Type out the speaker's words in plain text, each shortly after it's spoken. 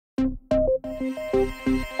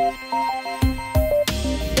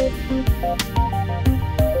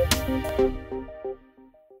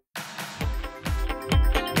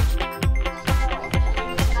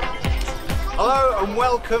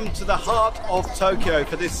Welcome to the heart of Tokyo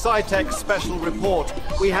for this Sci-Tech special report.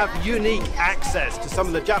 We have unique access to some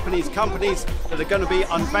of the Japanese companies that are going to be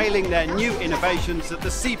unveiling their new innovations at the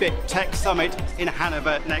CeBIT Tech Summit in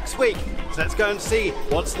Hannover next week. So let's go and see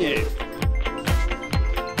what's new.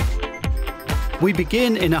 We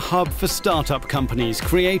begin in a hub for startup companies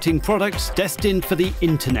creating products destined for the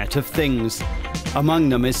Internet of Things. Among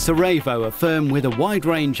them is Cerevo, a firm with a wide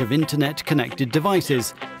range of internet-connected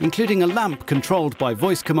devices, including a lamp controlled by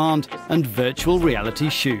voice command and virtual reality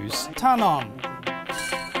shoes. Turn on.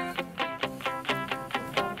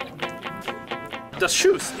 The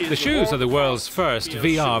shoes are the world's first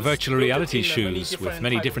VR virtual reality shoes with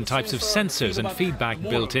many different types of sensors and feedback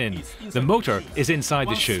built in. The motor is inside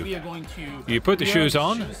the shoe. You put the shoes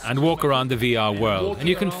on and walk around the VR world, and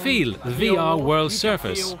you can feel the VR world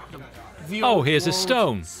surface. Oh, here's a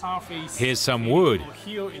stone. Here's some wood.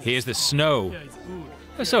 Here's the snow.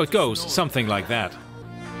 So it goes, something like that.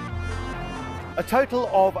 A total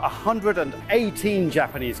of 118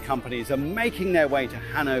 Japanese companies are making their way to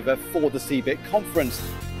Hannover for the CeBIT conference.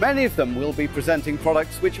 Many of them will be presenting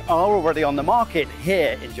products which are already on the market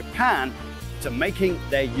here in Japan to making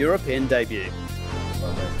their European debut.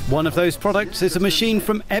 One of those products is a machine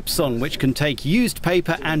from Epson which can take used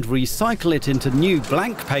paper and recycle it into new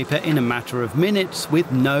blank paper in a matter of minutes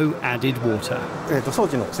with no added water.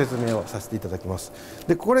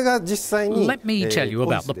 Let me tell you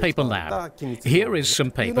about the paper lab. Here is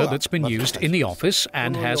some paper that's been used in the office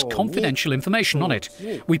and has confidential information on it.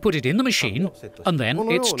 We put it in the machine and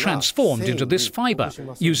then it's transformed into this fibre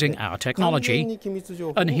using our technology.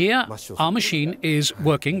 And here our machine is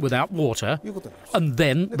working without water, and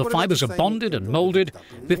then the fibres are bonded and moulded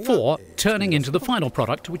before turning into the final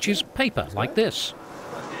product, which is paper like this.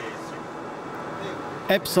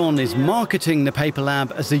 Epson is marketing the Paper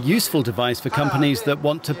Lab as a useful device for companies that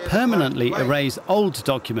want to permanently erase old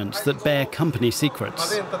documents that bear company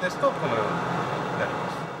secrets.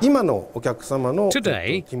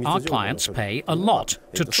 Today, our clients pay a lot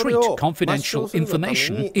to treat confidential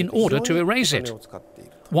information in order to erase it.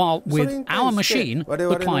 While with our machine,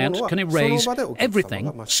 the client can erase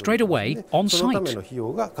everything straight away on site.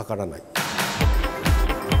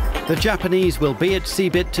 The Japanese will be at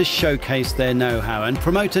CeBIT to showcase their know-how and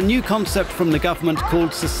promote a new concept from the government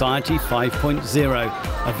called Society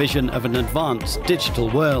 5.0, a vision of an advanced digital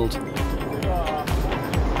world.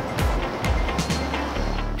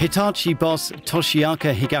 Hitachi boss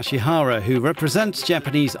Toshiaki Higashihara, who represents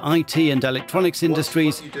Japanese IT and electronics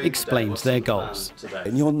industries, explains their goals.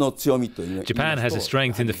 Japan has a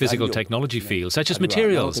strength in the physical technology field, such as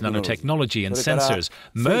materials, nanotechnology and sensors.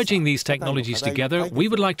 Merging these technologies together, we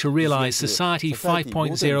would like to realize Society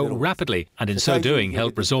 5.0 rapidly, and in so doing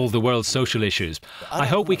help resolve the world's social issues. I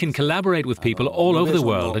hope we can collaborate with people all over the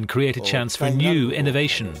world and create a chance for new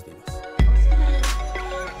innovation.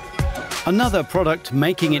 Another product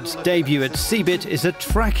making its debut at CeBIT is a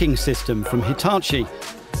tracking system from Hitachi.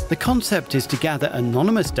 The concept is to gather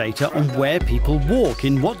anonymous data on where people walk,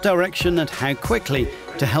 in what direction and how quickly,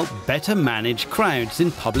 to help better manage crowds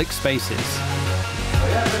in public spaces.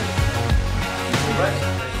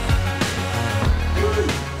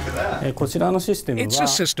 It's a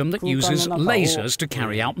system that uses lasers to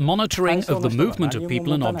carry out monitoring of the movement of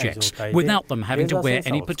people and objects without them having to wear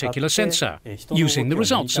any particular sensor. Using the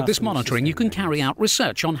results of this monitoring, you can carry out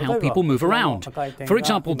research on how people move around. For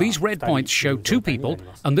example, these red points show two people,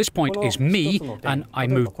 and this point is me, and I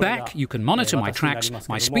move back. You can monitor my tracks,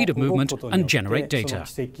 my speed of movement, and generate data.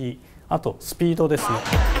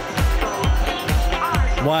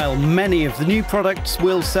 While many of the new products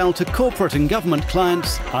will sell to corporate and government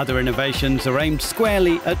clients, other innovations are aimed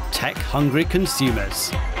squarely at tech-hungry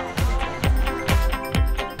consumers.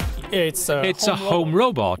 It's a home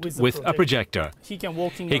robot with a projector. He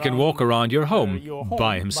can walk around your home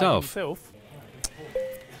by himself.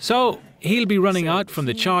 So he'll be running out from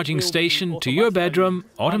the charging station to your bedroom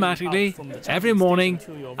automatically every morning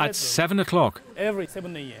at 7 o'clock.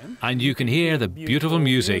 And you can hear the beautiful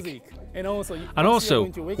music. And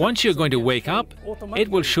also, once you're going to wake up, it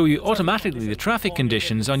will show you automatically the traffic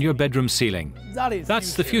conditions on your bedroom ceiling.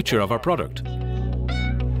 That's the future of our product.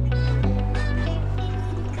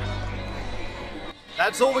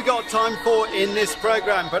 That's all we got time for in this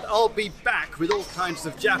program, but I'll be back with all kinds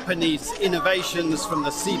of Japanese innovations from the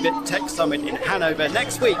CeBIT Tech Summit in Hannover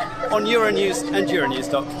next week on Euronews and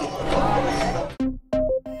Euronews.com.